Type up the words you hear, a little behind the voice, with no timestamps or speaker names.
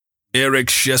Eric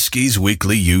Shesky's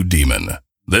Weekly You Demon.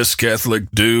 This Catholic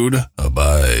dude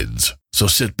abides. So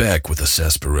sit back with a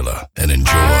sarsaparilla and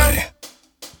enjoy.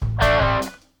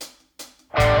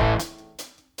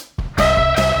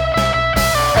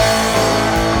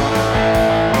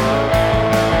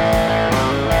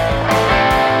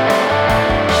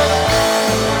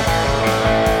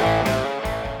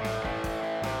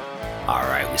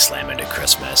 Alright, we slam into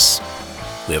Christmas.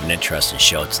 We have an interesting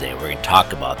show today. We're going to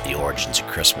talk about the origins of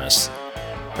Christmas.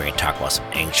 We're going to talk about some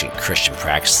ancient Christian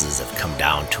practices that have come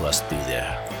down to us through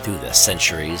the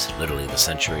centuries, literally the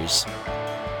centuries.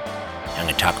 I'm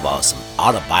going to talk about some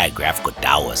autobiographical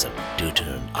Taoism due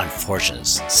to an unfortunate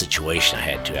situation. I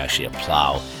had to actually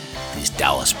apply these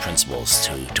Taoist principles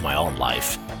to my own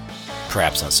life,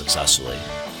 perhaps unsuccessfully,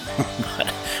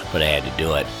 but I had to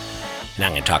do it. And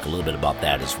I'm going to talk a little bit about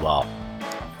that as well.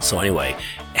 So anyway,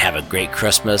 have a great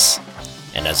Christmas,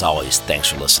 and as always, thanks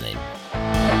for listening.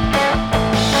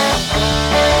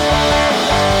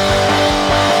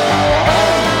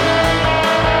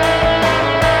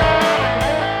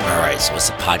 Alright, so what's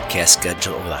the podcast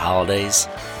schedule over the holidays?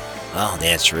 Well, the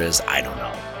answer is, I don't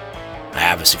know.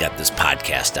 I obviously got this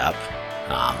podcast up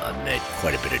amid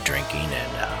quite a bit of drinking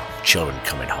and children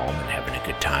coming home and having a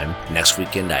good time. Next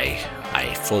weekend,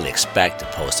 I fully expect to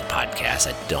post a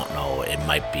podcast. I don't know, it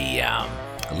might be a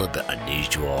little bit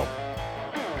unusual.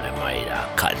 I might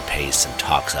cut and paste some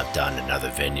talks I've done in other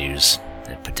venues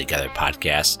and put together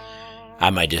podcasts. I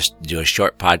might just do a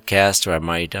short podcast, or I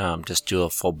might just do a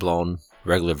full-blown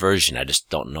regular version. I just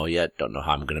don't know yet. Don't know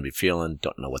how I'm going to be feeling.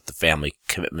 Don't know what the family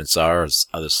commitments are, or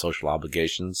other social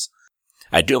obligations.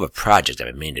 I do have a project I've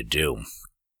been meaning to do.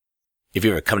 If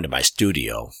you ever come to my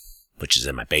studio, which is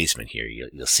in my basement here,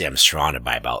 you'll see I'm surrounded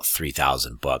by about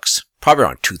 3,000 books, probably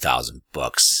around 2,000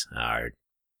 books, or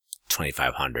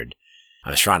 2,500.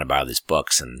 I'm surrounded by all these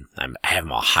books, and I have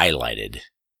them all highlighted.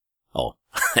 Oh,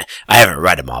 I haven't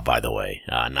read them all, by the way,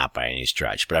 not by any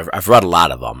stretch, but I've read a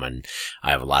lot of them, and I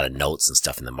have a lot of notes and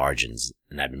stuff in the margins,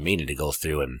 and I've been meaning to go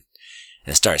through and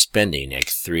start spending like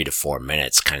 3 to 4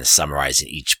 minutes kind of summarizing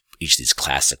each of these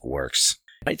classic works.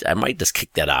 I might just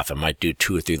kick that off. I might do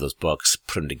 2 or 3 of those books,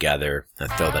 put them together,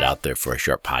 and throw that out there for a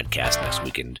short podcast next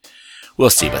weekend. We'll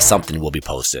see, but something will be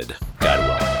posted. God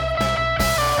willing.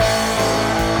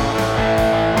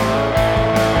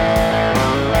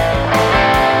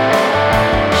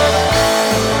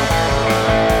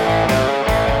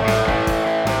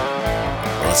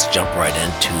 Let's jump right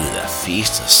into the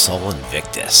Feast of Sol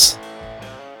Invictus,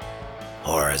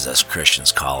 or as us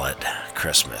Christians call it,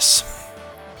 Christmas.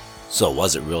 So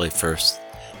was it really first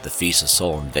the Feast of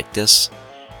Sol Invictus?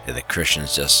 Did the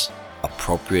Christians just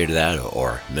appropriate that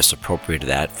or misappropriated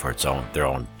that for their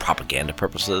own propaganda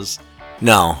purposes?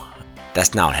 No,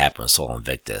 that's not what happened with Sol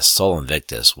Invictus. Sol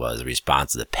Invictus was the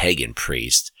response of the pagan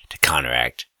priest to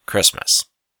counteract Christmas.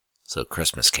 So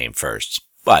Christmas came first.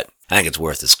 But I think it's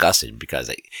worth discussing because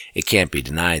it can't be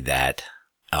denied that,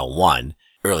 one,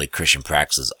 early Christian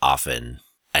practices often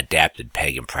adapted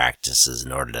pagan practices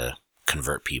in order to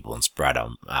convert people and spread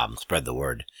the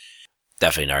word.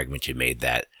 Definitely an argument to be made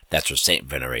that that's where saint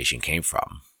veneration came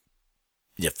from.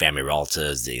 You have family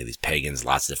relatives, these pagans,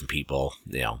 lots of different people,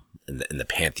 in the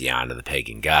pantheon of the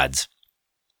pagan gods.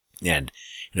 And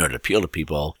in order to appeal to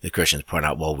people, the Christians point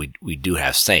out, well, we do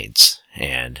have saints,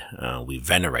 and we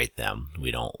venerate them.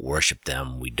 We don't worship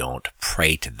them. We don't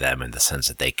pray to them in the sense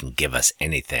that they can give us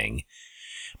anything.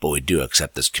 But we do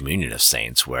accept this communion of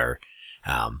saints where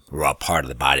we're all part of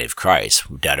the body of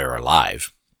Christ, dead or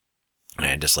alive.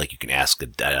 And just like you can ask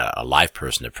a live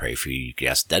person to pray for you, you can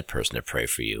ask a dead person to pray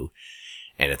for you.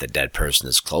 And if the dead person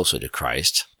is closer to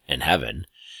Christ in heaven,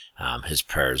 his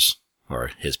prayers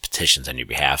or his petitions on your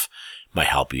behalf might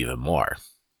help you even more.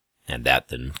 And that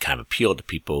then kind of appealed to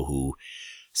people who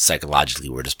psychologically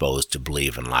were disposed to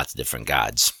believe in lots of different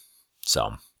gods.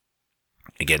 So,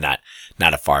 again,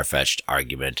 not a far-fetched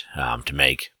argument to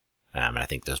make. And I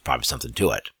think there's probably something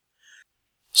to it.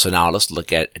 So now let's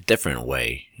look at a different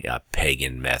way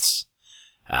pagan myths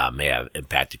may have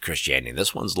impacted Christianity.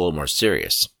 This one's a little more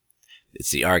serious.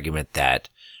 It's the argument that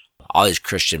all these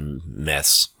Christian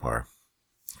myths, or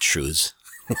truths,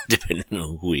 depending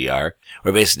on who we are,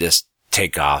 were basically just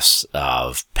takeoffs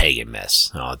of pagan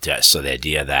myths. So the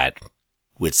idea that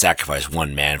we'd sacrifice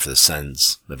one man for the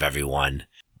sins of everyone,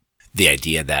 the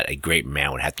idea that a great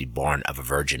man would have to be born of a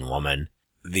virgin woman,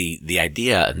 the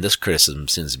idea, and this criticism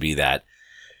seems to be that,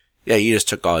 yeah, you just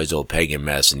took all these old pagan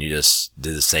myths and you just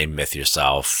did the same myth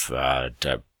yourself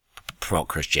to promote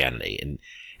Christianity. And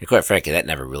quite frankly, that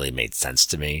never really made sense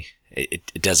to me.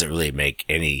 It doesn't really make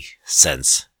any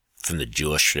sense from the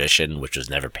Jewish tradition, which was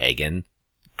never pagan.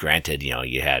 Granted,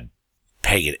 you had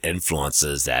pagan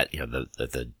influences that,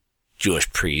 the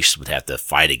Jewish priests would have to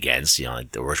fight against,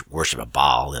 like the worship of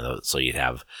Baal, so you'd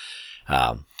have,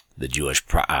 the Jewish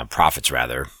prophets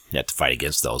rather, you have to fight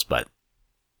against those, but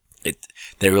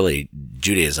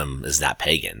Judaism is not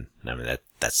pagan. I mean,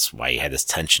 that's why you had this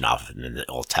tension off in the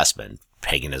Old Testament,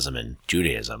 paganism and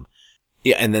Judaism.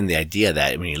 Yeah, and then the idea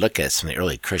that when you look at some of the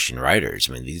early Christian writers,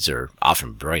 I mean, these are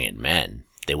often brilliant men.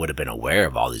 They would have been aware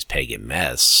of all these pagan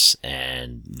myths,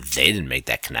 and they didn't make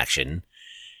that connection,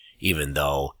 even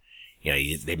though,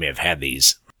 they may have had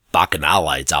these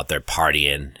bacchanalites out there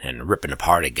partying and ripping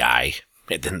apart a guy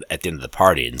at the end of the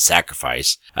party and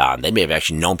sacrifice. They may have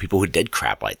actually known people who did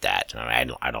crap like that. I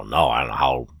don't know. I don't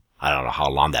know how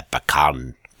long that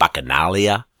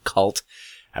Bacchanalia cult,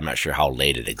 I'm not sure how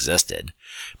late it existed,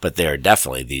 but there are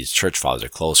definitely, these church fathers are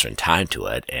closer in time to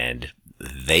it, and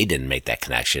they didn't make that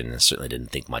connection and certainly didn't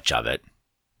think much of it.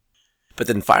 But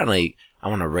then finally, I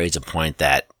want to raise a point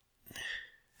that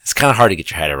it's kind of hard to get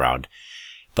your head around,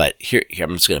 but here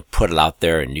I'm just going to put it out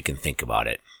there and you can think about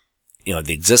it.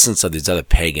 The existence of these other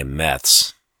pagan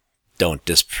myths don't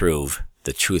disprove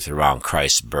the truth around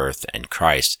Christ's birth and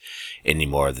Christ any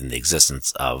more than the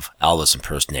existence of Elvis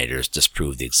impersonators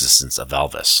disprove the existence of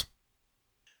Elvis.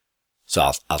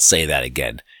 So I'll say that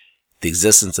again. The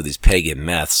existence of these pagan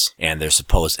myths and their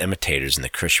supposed imitators in the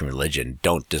Christian religion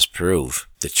don't disprove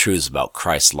the truths about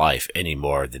Christ's life any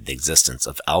more than the existence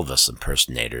of Elvis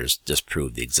impersonators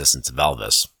disprove the existence of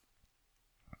Elvis.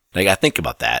 Now you gotta think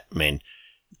about that. I mean,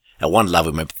 at one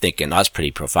level you might be thinking, that's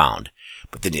pretty profound.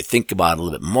 But then you think about it a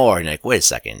little bit more and you're like, wait a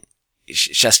second,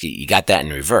 Shesky, you got that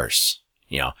in reverse.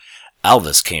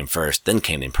 Elvis came first, then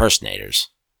came the impersonators.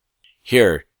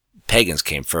 Here, pagans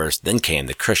came first, then came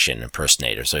the Christian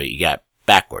impersonators. So you got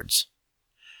backwards.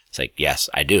 It's like, yes,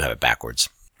 I do have it backwards.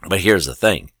 But here's the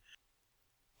thing.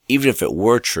 Even if it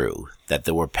were true that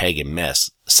there were pagan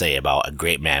myths, say about a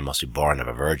great man must be born of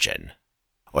a virgin,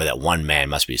 or that one man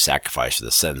must be sacrificed for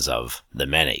the sins of the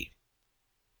many,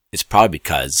 it's probably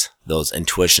because those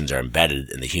intuitions are embedded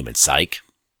in the human psyche.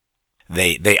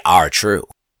 They are true.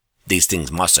 These things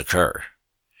must occur.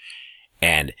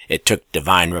 And it took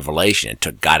divine revelation, it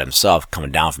took God himself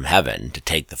coming down from heaven to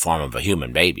take the form of a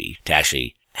human baby to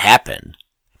actually happen.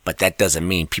 But that doesn't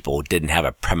mean people didn't have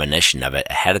a premonition of it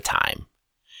ahead of time,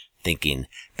 thinking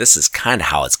this is kind of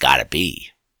how it's got to be.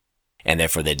 And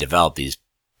therefore they developed these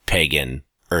pagan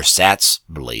ersatz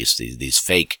beliefs, these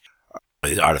fake,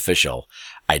 these artificial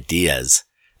ideas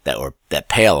that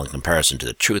pale in comparison to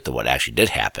the truth of what actually did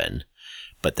happen,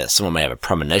 but that someone may have a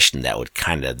premonition that would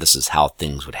this is how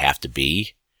things would have to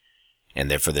be, and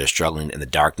therefore they're struggling in the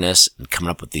darkness and coming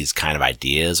up with these kind of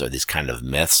ideas or these kind of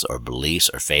myths or beliefs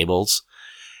or fables.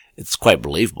 It's quite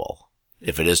believable.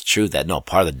 If it is true that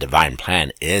part of the divine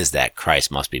plan is that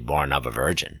Christ must be born of a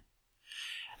virgin,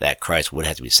 that Christ would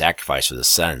have to be sacrificed for the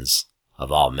sins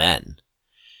of all men.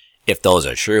 If those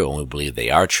are true, and we believe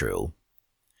they are true,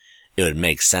 it would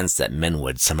make sense that men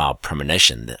would somehow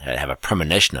have a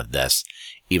premonition of this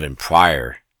even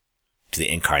prior to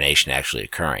the incarnation actually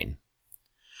occurring.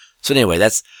 So anyway,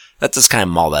 that's just kind of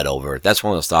mull that over. That's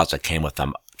one of those thoughts I came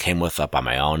with up on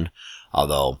my own.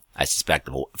 Although I suspect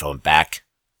if I went back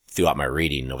throughout my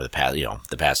reading over the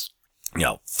past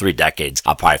 3 decades,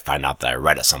 I'll probably find out that I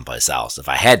read it someplace else. If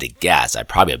I had to guess, I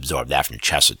probably absorbed that from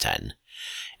Chesterton.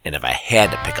 And if I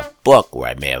had to pick a book where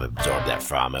I may have absorbed that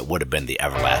from, it would have been The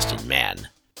Everlasting Man.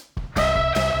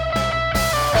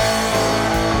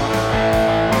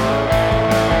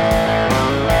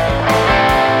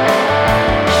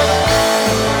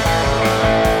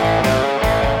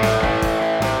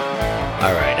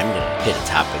 Alright, I'm going to hit a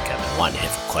topic I've been wanting to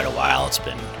hit for quite a while. It's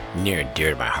been near and dear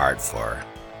to my heart for,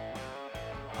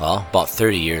 about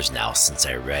 30 years now since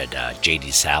I read J.D.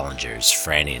 Salinger's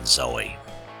Franny and Zooey.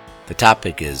 The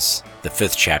topic is the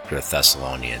 5th chapter of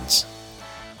Thessalonians,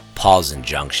 Paul's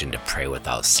injunction to pray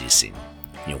without ceasing.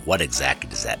 What exactly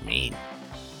does that mean?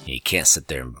 You can't sit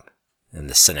there in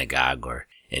the synagogue or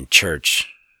in church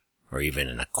or even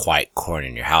in a quiet corner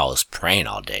in your house praying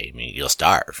all day. You'll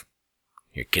starve.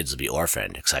 Your kids will be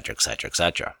orphaned, etc., etc.,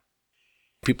 etc.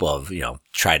 People have,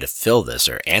 tried to fill this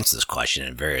or answer this question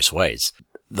in various ways.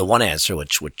 The one answer,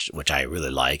 which I really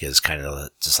like, is kind of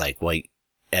just like,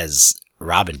 as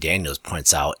Robin Daniels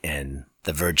points out in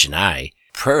The Virgin Eye,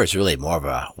 prayer is really more of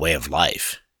a way of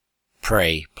life.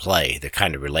 Pray, play, they're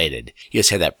kind of related. You just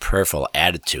have that prayerful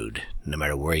attitude, no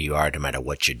matter where you are, no matter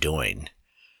what you're doing.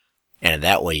 And in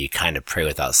that way, you kind of pray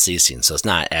without ceasing. So it's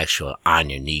not actual on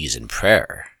your knees in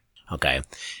prayer. Okay?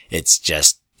 It's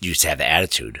just, you just have the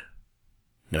attitude.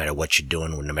 no matter what you're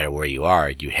doing, no matter where you are,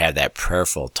 you have that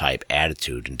prayerful type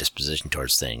attitude and disposition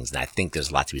towards things. And I think there's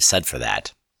a lot to be said for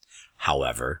that.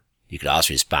 However, you could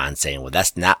also respond saying, well,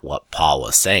 that's not what Paul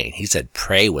was saying. He said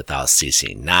pray without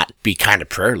ceasing, not be kind of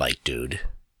prayer-like, dude.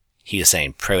 He is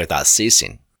saying pray without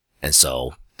ceasing. And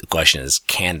so the question is,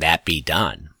 can that be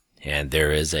done? And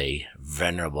there is a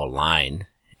venerable line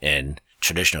in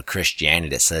traditional Christianity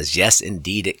that says, yes,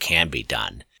 indeed, it can be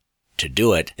done. To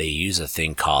do it, they use a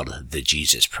thing called the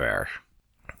Jesus Prayer.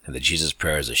 And the Jesus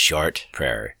Prayer is a short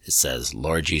prayer. It says,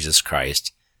 Lord Jesus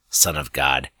Christ, Son of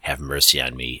God, have mercy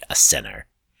on me, a sinner.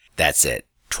 That's it.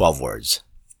 12 words.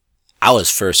 I was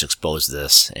first exposed to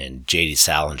this in J.D.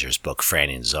 Salinger's book,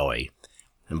 Franny and Zoe.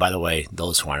 And by the way,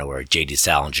 those who aren't aware, J.D.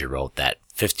 Salinger wrote that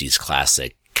 50s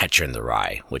classic, Catcher in the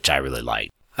Rye, which I really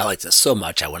liked. I liked it so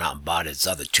much I went out and bought his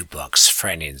other two books,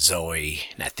 Franny and Zoe,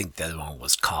 and I think the other one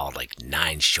was called like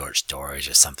 9 Short Stories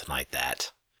or something like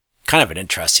that. Kind of an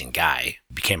interesting guy.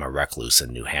 Became a recluse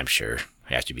in New Hampshire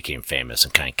after he became famous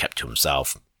and kind of kept to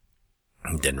himself.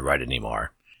 He didn't write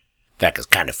anymore. In fact, it's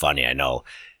kind of funny, I know,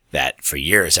 that for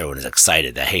years everyone is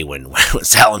excited that, hey, when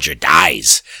Salinger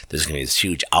dies, there's going to be this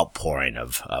huge outpouring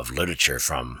of literature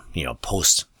from,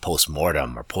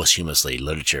 post-mortem or posthumously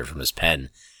literature from his pen.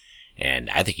 And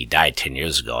I think he died 10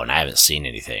 years ago, and I haven't seen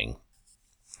anything.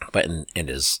 But in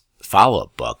his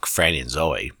follow-up book, Franny and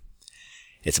Zoe,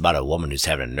 it's about a woman who's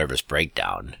having a nervous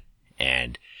breakdown,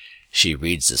 and she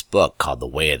reads this book called The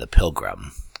Way of the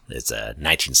Pilgrim. It's a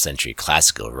 19th century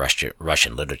classical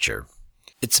Russian literature.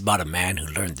 It's about a man who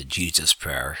learned the Jesus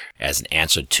Prayer as an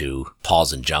answer to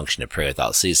Paul's injunction to pray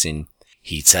without ceasing.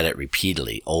 He said it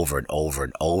repeatedly over and over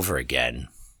and over again.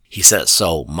 He said it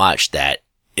so much that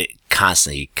it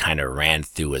constantly kind of ran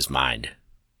through his mind.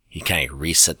 He kind of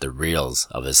reset the reels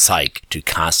of his psyche to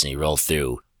constantly roll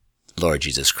through, Lord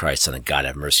Jesus Christ, Son of God,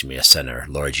 have mercy on me, a sinner.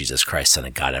 Lord Jesus Christ, Son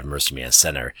of God, have mercy on me, a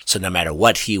sinner. So no matter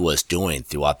what he was doing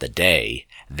throughout the day,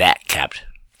 that kept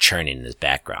churning in his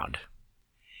background.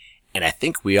 And I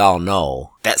think we all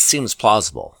know that seems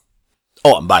plausible.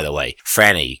 Oh, and by the way,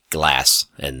 Franny Glass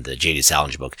in the J.D.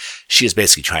 Salinger book, she is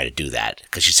basically trying to do that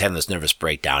because she's having this nervous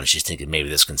breakdown and she's thinking maybe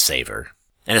this can save her.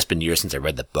 And it's been years since I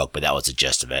read the book, but that was the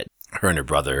gist of it. Her and her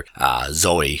brother,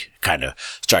 Zoe, kind of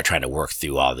start trying to work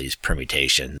through all these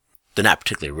permutations. They're not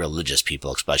particularly religious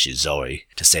people, especially Zoe,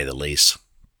 to say the least.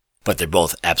 But they're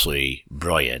both absolutely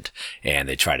brilliant, and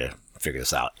they try to figure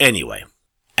this out. Anyway,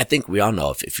 I think we all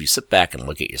know if you sit back and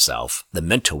look at yourself, the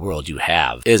mental world you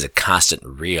have is a constant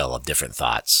reel of different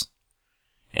thoughts.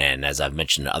 And as I've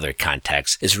mentioned in other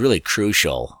contexts, it's really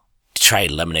crucial to try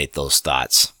to eliminate those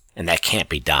thoughts. And that can't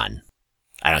be done.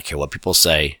 I don't care what people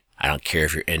say. I don't care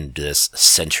if you're into this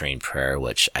centering prayer,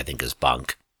 which I think is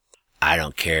bunk. I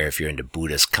don't care if you're into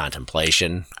Buddhist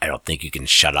contemplation. I don't think you can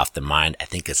shut off the mind. I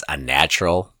think it's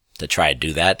unnatural to try to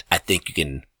do that. I think you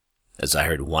can, as I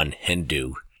heard one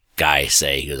Hindu guy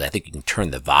say, he goes, I think you can turn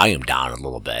the volume down a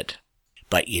little bit,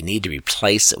 but you need to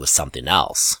replace it with something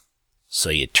else.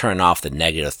 So you turn off the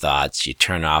negative thoughts, you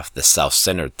turn off the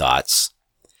self-centered thoughts,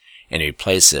 and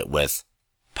replace it with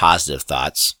positive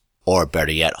thoughts, or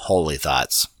better yet, holy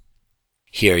thoughts.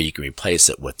 Here you can replace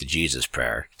it with the Jesus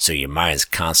Prayer, so your mind's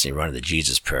constantly running the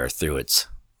Jesus Prayer through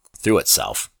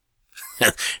itself.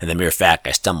 And the mere fact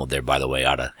I stumbled there, by the way,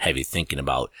 out of heavy thinking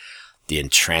about the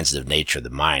intransitive nature of the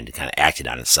mind kind of acting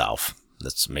on itself.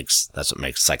 That's what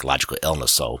makes psychological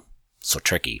illness so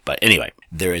tricky. But anyway,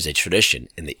 there is a tradition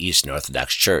in the Eastern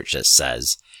Orthodox Church that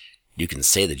says you can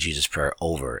say the Jesus Prayer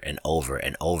over and over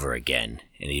and over again,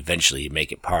 and eventually you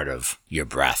make it part of your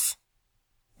breath.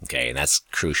 Okay, and that's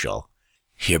crucial.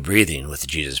 You're breathing with the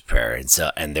Jesus Prayer,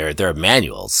 and there are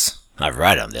manuals. I've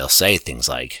read them. They'll say things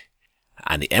like,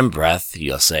 on the in-breath,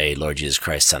 you'll say, Lord Jesus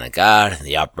Christ, Son of God, and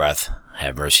the out-breath,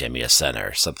 have mercy on me, a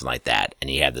sinner, something like that. And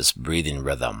you have this breathing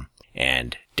rhythm.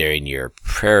 And during your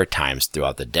prayer times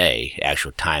throughout the day,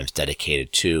 actual times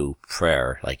dedicated to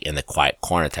prayer, like in the quiet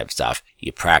corner type stuff,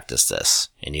 you practice this,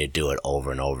 and you do it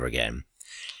over and over again.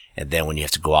 And then when you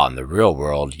have to go out in the real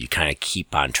world, you kind of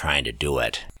keep on trying to do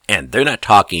it. And they're not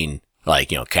talking like,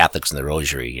 Catholics in the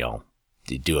rosary,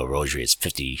 they do a rosary, it's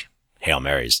 50 Hail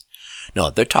Marys. No,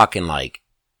 they're talking like,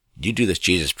 you do this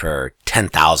Jesus Prayer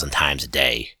 10,000 times a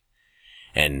day.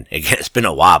 And again, it's been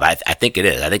a while, but I think it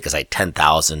is. I think it's like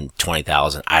 10,000,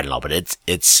 20,000, I don't know, but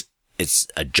it's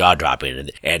a jaw-dropping.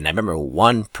 And I remember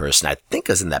one person, I think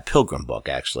it was in that Pilgrim book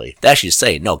actually, they actually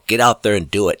say, no, get out there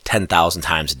and do it 10,000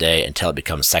 times a day until it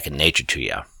becomes second nature to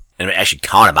you. And actually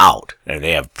count them out. And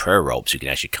they have prayer ropes, you can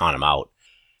actually count them out.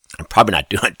 I'm probably not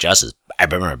doing it justice. I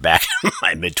remember back in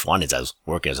my mid-20s, I was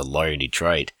working as a lawyer in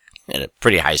Detroit. I had a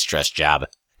pretty high-stress job.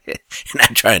 And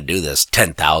I'm trying to do this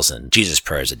 10,000 Jesus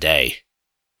prayers a day.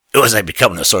 It was like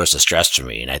becoming a source of stress for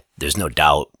me. And there's no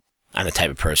doubt I'm the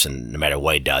type of person, no matter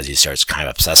what he does, he starts kind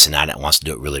of obsessing on it and wants to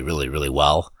do it really, really, really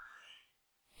well.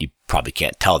 You probably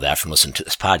can't tell that from listening to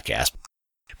this podcast.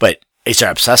 But he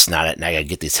started obsessing on it, and I gotta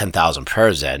get these 10,000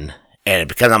 prayers in. And it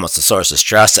becomes almost a source of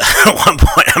stress. At one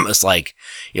point, I'm just like,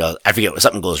 I forget when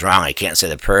something goes wrong, I can't say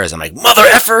the prayers. I'm like, mother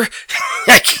effer!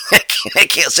 I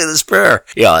can't say this prayer.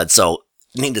 And so,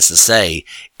 needless to say,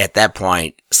 at that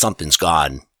point, something's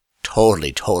gone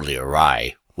totally, totally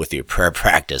awry with your prayer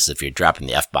practice if you're dropping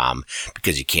the F-bomb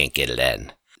because you can't get it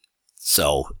in.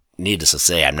 So, needless to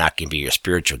say, I'm not going to be your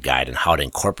spiritual guide on how to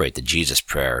incorporate the Jesus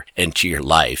prayer into your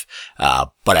life,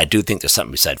 but I do think there's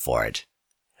something to be said for it.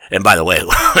 And by the way,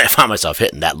 when I found myself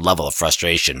hitting that level of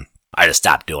frustration, I just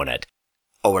stopped doing it.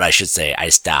 Or what I should say, I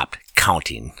stopped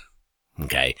counting.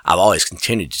 Okay? I've always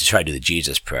continued to try to do the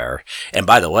Jesus prayer. And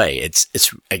by the way, it's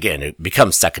again, it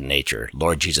becomes second nature.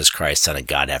 Lord Jesus Christ, Son of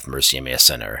God, have mercy on me, a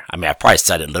sinner. I mean, I've probably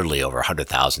said it literally over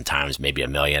 100,000 times, maybe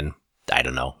 1 million. I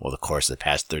don't know, over the course of the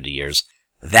past 30 years.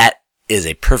 That is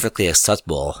a perfectly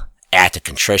acceptable act of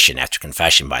contrition after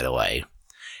confession, by the way.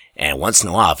 And once in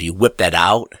a while, if you whip that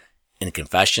out in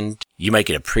confession, you might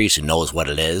get a priest who knows what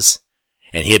it is,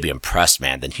 and he'll be impressed,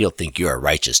 man. Then he'll think you're a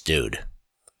righteous dude.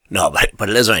 No, but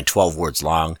it is only 12 words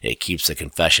long. It keeps the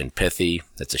confession pithy.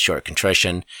 It's a short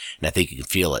contrition, and I think you can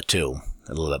feel it too.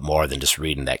 A little bit more than just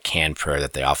reading that canned prayer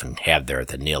that they often have there at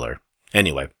the kneeler.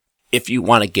 Anyway, if you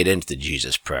want to get into the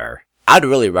Jesus prayer, I'd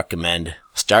really recommend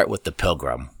start with the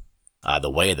Pilgrim, the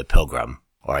Way of the Pilgrim,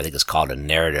 or I think it's called A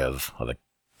Narrative of a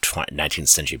 19th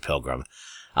Century Pilgrim.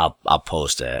 I'll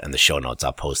post in the show notes.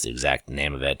 I'll post the exact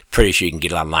name of it. Pretty sure you can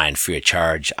get it online free of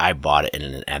charge. I bought it in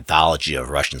an anthology of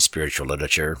Russian spiritual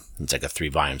literature. It's like a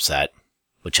 3-volume set,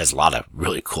 which has a lot of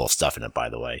really cool stuff in it, by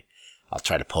the way. I'll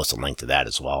try to post a link to that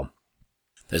as well.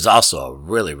 There's also a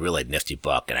really, really nifty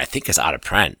book, and I think it's out of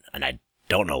print, and I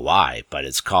don't know why, but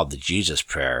it's called The Jesus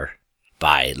Prayer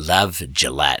by Lev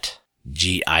Gillette,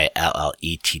 Gillette.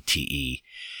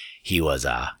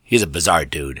 He's a bizarre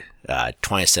dude,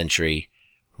 20th century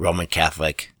Roman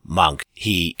Catholic monk.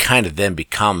 He kind of then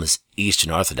becomes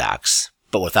Eastern Orthodox,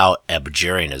 but without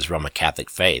abjuring his Roman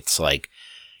Catholic faith. So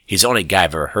he's the only guy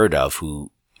I've ever heard of who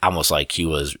almost like he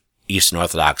was Eastern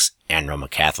Orthodox and Roman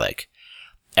Catholic.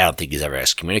 I don't think he's ever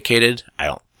excommunicated.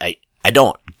 I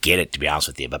don't get it, to be honest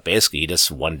with you, but basically he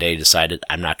just one day decided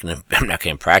I'm not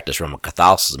gonna practice Roman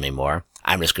Catholicism anymore.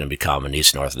 I'm just gonna become an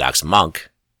Eastern Orthodox monk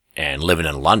and living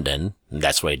in London, and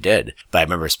that's what he did. But I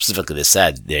remember specifically they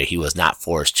said that he was not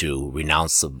forced to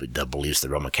renounce the beliefs of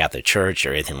the Roman Catholic Church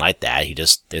or anything like that.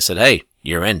 They said, hey,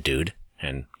 you're in, dude.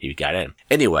 And he got in.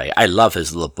 Anyway, I love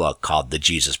his little book called The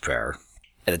Jesus Prayer.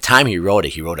 At the time he wrote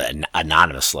it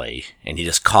anonymously, and he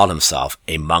just called himself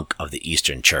a monk of the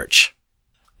Eastern Church.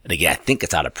 And again, I think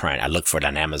it's out of print. I looked for it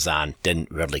on Amazon,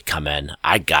 didn't readily come in.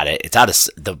 I got it. It's out of,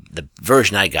 the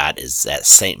version I got is at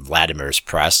St. Vladimir's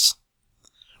Press,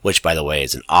 which, by the way,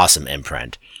 is an awesome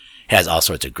imprint. It has all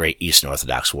sorts of great Eastern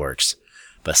Orthodox works.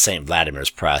 But St. Vladimir's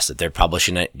Press, if they're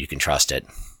publishing it, you can trust it.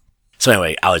 So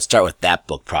anyway, I would start with that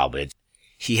book probably.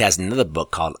 He has another book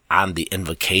called On the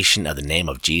Invocation of the Name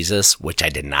of Jesus, which I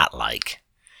did not like.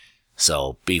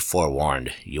 So be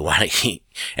forewarned. You want to,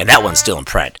 and that one's still in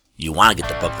print. You want to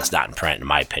get the book that's not in print, in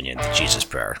my opinion, the Jesus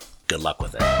Prayer. Good luck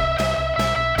with it.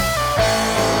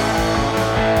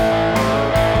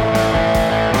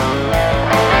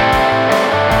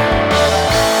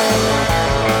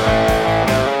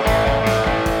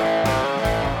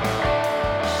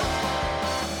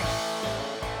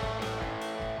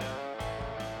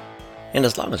 And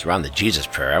as long as we're on the Jesus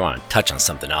Prayer, I want to touch on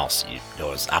something else. It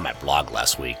was on my blog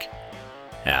last week.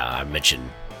 I mentioned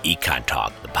Econ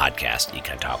Talk, the podcast,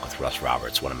 Econ Talk with Russ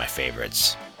Roberts, one of my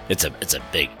favorites. It's a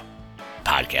big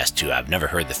podcast too. I've never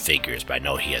heard the figures, but I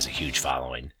know he has a huge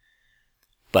following.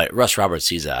 But Russ Roberts,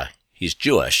 he's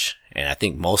Jewish, and I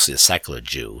think mostly a secular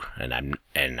Jew, and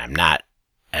I'm not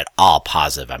at all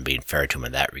positive I'm being fair to him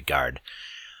in that regard.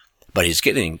 But he's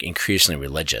getting increasingly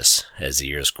religious as the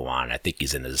years go on. I think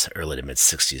he's in his early to mid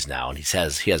 60s now, and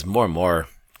he has more and more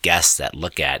guests that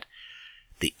look at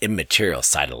the immaterial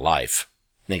side of life.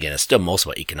 And again, it's still most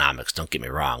about economics. Don't get me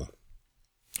wrong.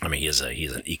 I mean, he's an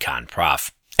econ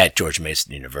prof at George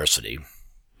Mason University,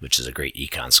 which is a great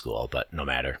econ school, but no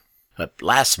matter. But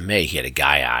last May, he had a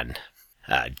guy on,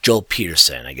 Joel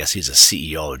Peterson. I guess he's a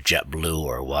CEO of JetBlue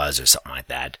or something like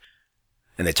that.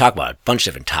 And they talk about a bunch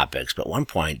of different topics, but at one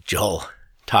point, Joel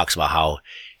talks about how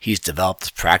he's developed this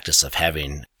practice of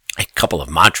having a couple of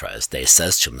mantras that he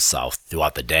says to himself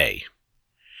throughout the day.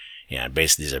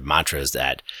 Basically these are mantras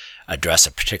that address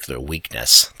a particular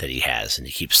weakness that he has, and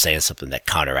he keeps saying something that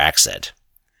counteracts it.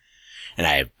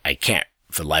 And I can't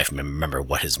for the life of me remember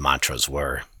what his mantras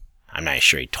were. I'm not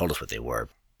sure he told us what they were.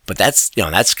 But that's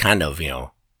kind of,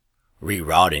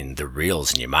 rerouting the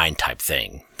reels in your mind type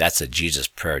thing. That's a Jesus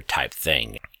prayer type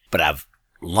thing. But I've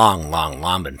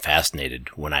long been fascinated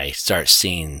when I start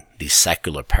seeing these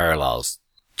secular parallels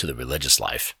to the religious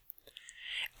life.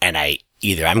 And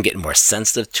I'm getting more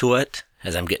sensitive to it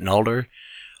as I'm getting older,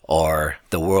 or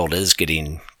the world is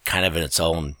getting kind of in its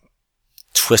own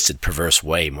twisted, perverse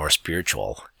way, more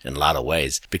spiritual in a lot of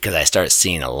ways, because I start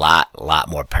seeing a lot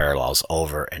more parallels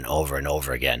over and over and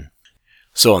over again.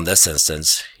 So in this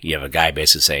instance, you have a guy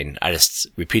basically saying, I just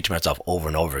repeat to myself over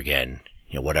and over again,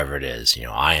 whatever it is,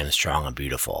 I am strong and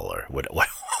beautiful, or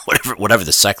whatever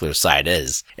the secular side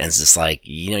is. And it's just like,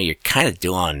 you're kind of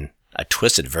doing a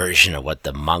twisted version of what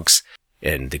the monks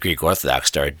in the Greek Orthodox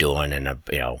started doing in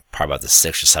probably about the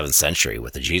 6th or 7th century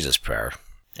with the Jesus prayer.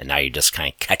 And now you're just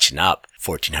kind of catching up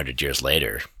 1400 years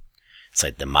later. It's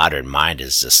like the modern mind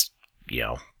is just,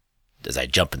 as I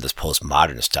jump in this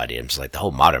postmodern study, it's like the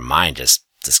whole modern mind just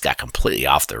got completely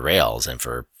off the rails. And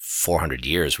for 400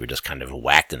 years, we're just kind of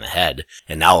whacked in the head.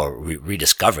 And now we're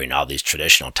rediscovering all these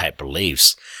traditional type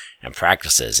beliefs and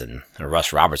practices. And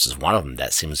Russ Roberts is one of them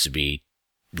that seems to be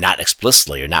not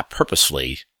explicitly or not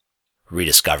purposefully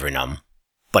rediscovering them,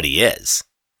 but he is.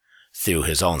 Through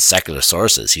his own secular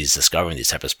sources, he's discovering these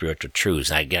type of spiritual truths.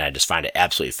 And again, I just find it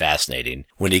absolutely fascinating.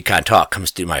 When Econ Talk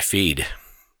comes through my feed,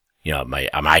 my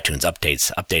iTunes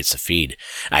updates the feed,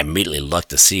 I immediately look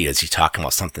to see, is he talking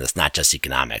about something that's not just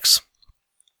economics?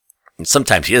 And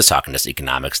sometimes he is talking just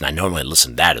economics, and I normally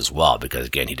listen to that as well, because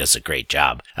again, he does a great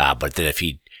job. But then if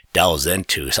he delves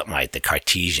into something like the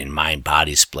Cartesian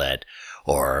mind-body split,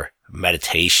 or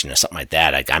meditation or something like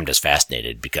that, I'm just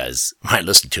fascinated, because when I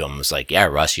listen to him, it's like, yeah,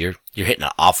 Russ, you're hitting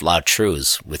an awful lot of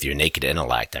truths with your naked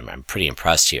intellect. I'm pretty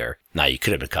impressed here. Now, you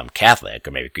could have become Catholic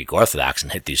or maybe Greek Orthodox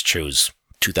and hit these truths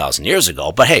 2,000 years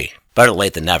ago, but hey, better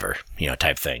late than never,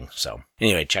 type thing. So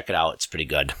anyway, check it out. It's pretty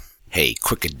good. Hey,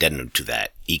 quick addendum to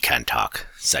that Econ Talk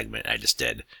segment I just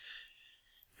did.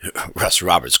 Russ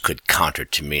Roberts could counter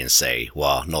to me and say,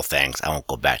 well, no thanks, I won't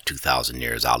go back 2,000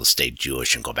 years, I'll just stay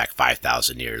Jewish and go back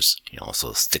 5,000 years,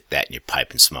 so stick that in your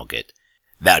pipe and smoke it.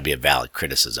 That would be a valid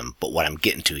criticism, but what I'm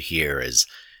getting to here is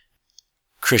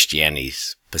Christianity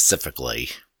specifically,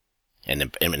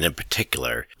 and in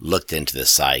particular, looked into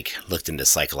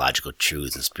psychological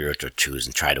truths and spiritual truths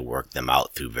and tried to work them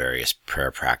out through various prayer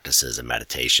practices and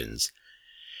meditations.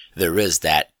 There is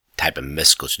that type of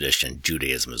mystical tradition in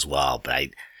Judaism as well, but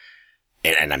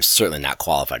and I'm certainly not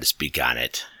qualified to speak on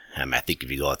it. I think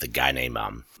if you go with a guy named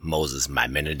Moses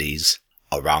Maimonides,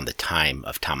 around the time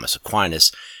of Thomas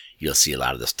Aquinas, you'll see a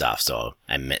lot of the stuff. So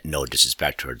I meant no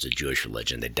disrespect towards the Jewish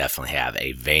religion. They definitely have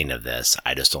a vein of this.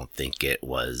 I just don't think it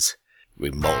was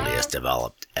remotely as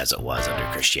developed as it was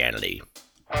under Christianity.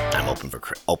 I'm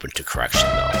open to correction,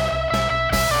 though.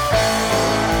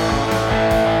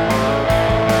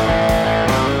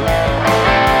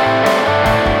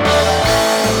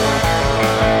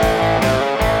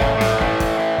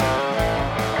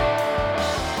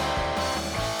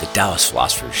 Taoist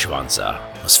philosopher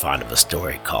Xuanzi was fond of a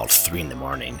story called 3 in the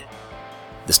Morning.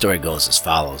 The story goes as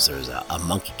follows. There's a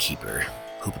monkey keeper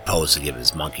who proposed to give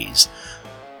his monkeys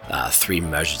 3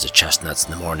 measures of chestnuts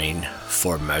in the morning,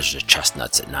 4 measures of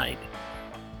chestnuts at night.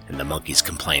 And the monkeys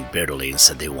complained bitterly and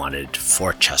said they wanted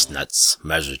 4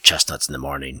 measures of chestnuts in the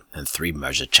morning, and 3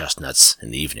 measures of chestnuts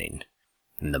in the evening.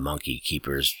 And the monkey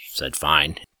keepers said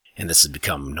fine, and this has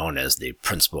become known as the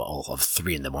principle of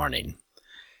 3 in the morning.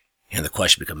 And the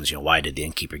question becomes, why did the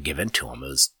innkeeper give in to him? It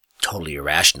was totally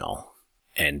irrational.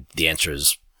 And the answer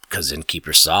is because the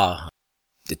innkeeper saw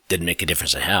it didn't make a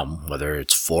difference to him, whether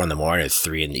it's 4 in the morning or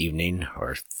 3 in the evening,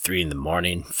 or 3 in the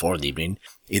morning, 4 in the evening.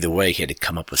 Either way, he had to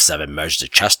come up with 7 measures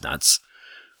of chestnuts,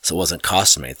 so it wasn't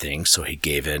costing him anything, so he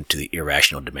gave in to the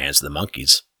irrational demands of the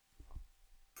monkeys.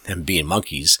 And being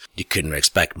monkeys, you couldn't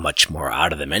expect much more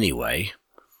out of them anyway.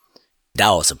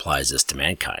 Taoist applies this to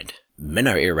mankind. Men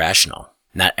are irrational.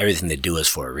 Not everything they do is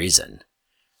for a reason.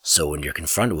 So when you're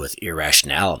confronted with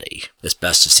irrationality, it's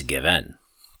best just to give in.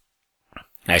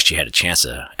 I actually had a chance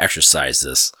to exercise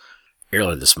this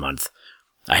earlier this month.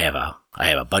 I have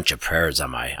a bunch of prayers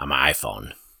on my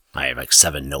iPhone. I have like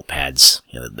 7 notepads,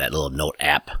 that little note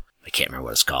app. I can't remember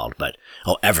what it's called, but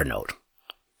Evernote.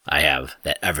 I have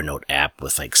that Evernote app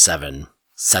with like 7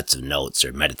 sets of notes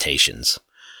or meditations.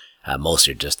 Most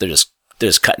are they're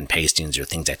just cut and pastings or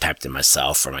things I typed in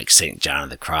myself from like St. John of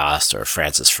the Cross or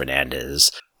Francis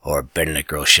Fernandez or Benedict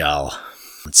Groeschel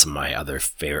and some of my other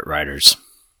favorite writers.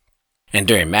 And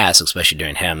during Mass, especially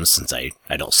during hymns, since I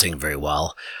don't sing very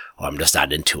well, or I'm just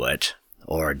not into it,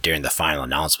 or during the final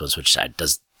announcements, which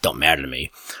don't matter to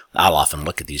me, I'll often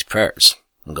look at these prayers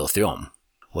and go through them.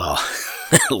 Well,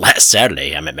 last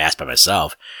Saturday, I'm at Mass by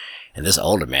myself, and this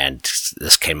older man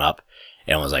just came up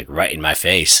and was like right in my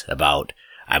face about,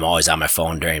 I'm on my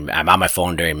phone during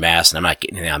Mass, and I'm not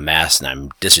getting anything on Mass, and I'm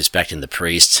disrespecting the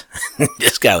priest.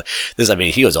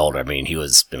 He was older.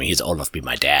 He's old enough to be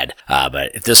my dad.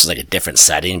 But if this was like a different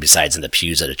setting besides in the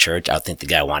pews at a church, I would think the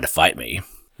guy wanted to fight me.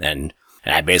 And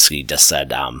I basically just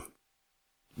said,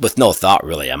 with no thought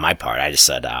really on my part, I just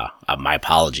said, my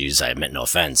apologies, I meant no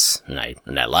offense, and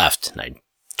I left, and I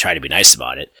tried to be nice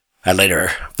about it. I later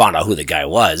found out who the guy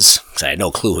was, because I had no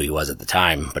clue who he was at the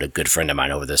time, but a good friend of mine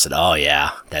over there said, oh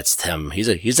yeah, that's him.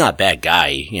 He's not a bad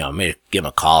guy. Maybe give him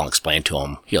a call and explain to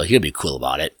him. He'll be cool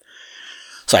about it.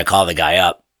 So I called the guy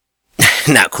up.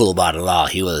 Not cool about it at all.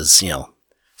 He was,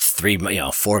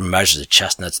 4 measures of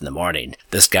chestnuts in the morning.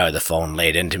 This guy with the phone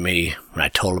laid into me when I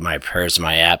told him my prayers in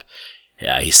my app.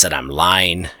 Yeah, he said I'm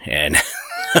lying, and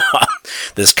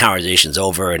this conversation's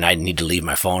over, and I need to leave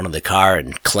my phone in the car,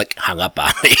 and click, hung up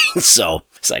on me. So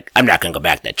it's like, I'm not going to go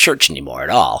back to that church anymore at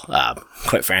all,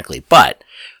 quite frankly. But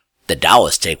the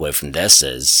Taoist takeaway from this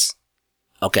is,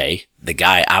 okay, the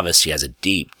guy obviously has a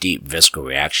deep, deep visceral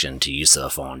reaction to use of the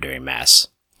phone during Mass,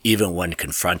 even when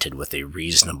confronted with a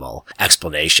reasonable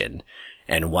explanation,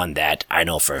 and one that I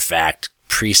know for a fact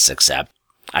priests accept.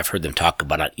 I've heard them talk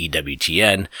about it on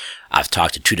EWTN. I've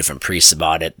talked to 2 different priests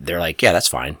about it. They're like, yeah, that's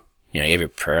fine. You have your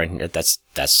prayer, and that's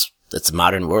the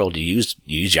modern world. You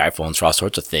use your iPhones for all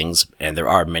sorts of things, and there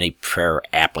are many prayer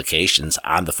applications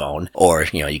on the phone, or,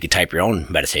 you can type your own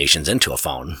meditations into a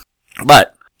phone.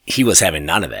 But he was having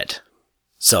none of it.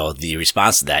 So the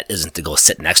response to that isn't to go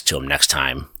sit next to him next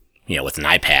time, with an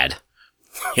iPad,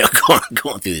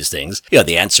 going through these things.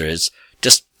 The answer is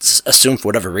just assume for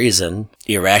whatever reason,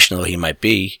 irrational he might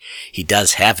be, he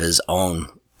does have his own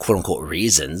quote-unquote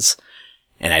reasons,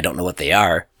 and I don't know what they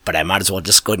are, but I might as well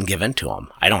just go ahead and give in to them.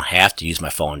 I don't have to use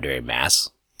my phone during Mass.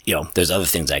 There's other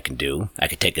things I can do. I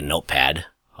could take a notepad,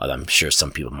 although I'm sure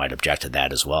some people might object to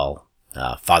that as well.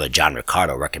 Father John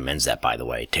Ricardo recommends that, by the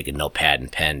way. Take a notepad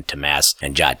and pen to Mass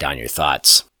and jot down your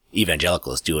thoughts.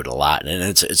 Evangelicals do it a lot, and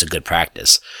it's a good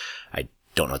practice. I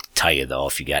don't know what to tell you, though,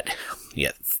 if you get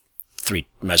 3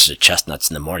 measures of chestnuts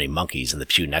in the morning, monkeys in the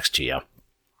pew next to you.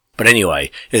 But anyway,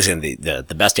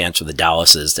 the best answer to the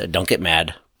Taoist is don't get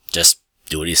mad. Just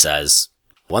do what he says.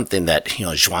 One thing that,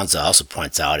 Zhuangzi also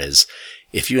points out is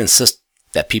if you insist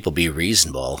that people be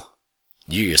reasonable,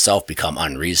 you yourself become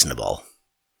unreasonable.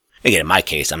 Again, in my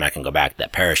case, I'm not going to go back to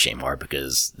that parish anymore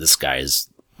because this guy is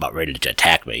about ready to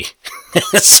attack me.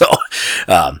 So,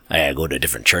 I gotta go to a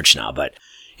different church now. But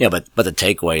the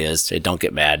takeaway is, don't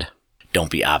get mad.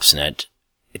 Don't be obstinate.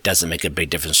 It doesn't make a big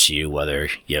difference to you whether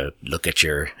you look at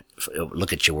your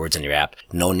words in your app.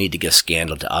 No need to give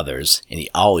scandal to others, and you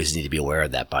always need to be aware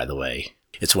of that, by the way.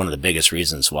 It's one of the biggest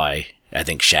reasons why I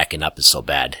think shacking up is so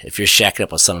bad. If you're shacking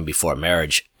up with someone before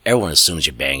marriage, everyone assumes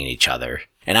you're banging each other.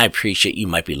 And I appreciate you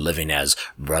might be living as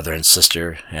brother and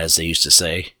sister, as they used to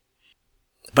say.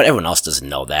 But everyone else doesn't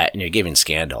know that, and you're giving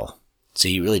scandal. So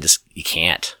you really you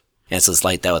can't. And so it's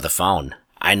like that with the phone.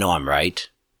 I know I'm right.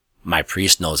 My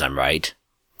priest knows I'm right.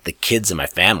 The kids in my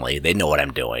family, they know what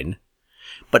I'm doing.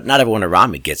 But not everyone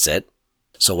around me gets it.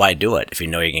 So why do it if you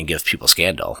know you're going to give people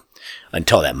scandal?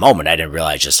 Until that moment, I didn't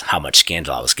realize just how much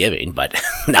scandal I was giving, but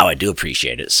now I do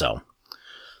appreciate it. So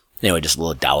anyway, just a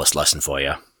little Taoist lesson for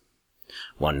you.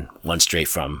 One straight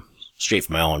from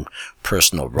my own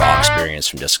personal raw experience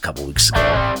from just a couple weeks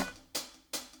ago.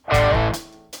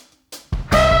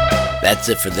 That's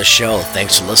it for this show.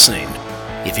 Thanks for listening.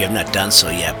 If you have not done so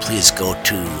yet, please go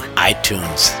to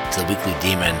iTunes, to The Weekly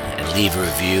Demon, and leave a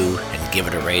review and give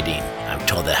it a rating. I'm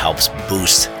told that helps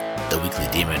boost The Weekly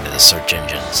Demon in the search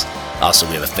engines. Also,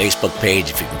 we have a Facebook page.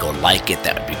 If you can go like it,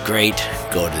 that would be great.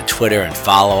 Go to Twitter and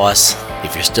follow us.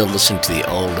 If you're still listening to the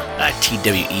old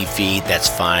TWE feed, that's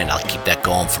fine. I'll keep that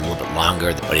going for a little bit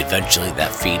longer, but eventually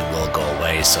that feed will go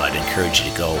away, so I'd encourage you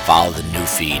to go follow the new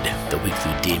feed, The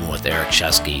Weekly Demon with Eric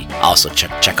Chesky. Also,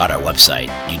 check out our website,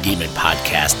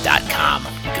 udemonpodcast.com.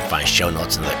 You can find show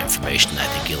notes and other information that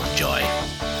I think you'll enjoy.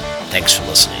 Thanks for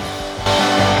listening.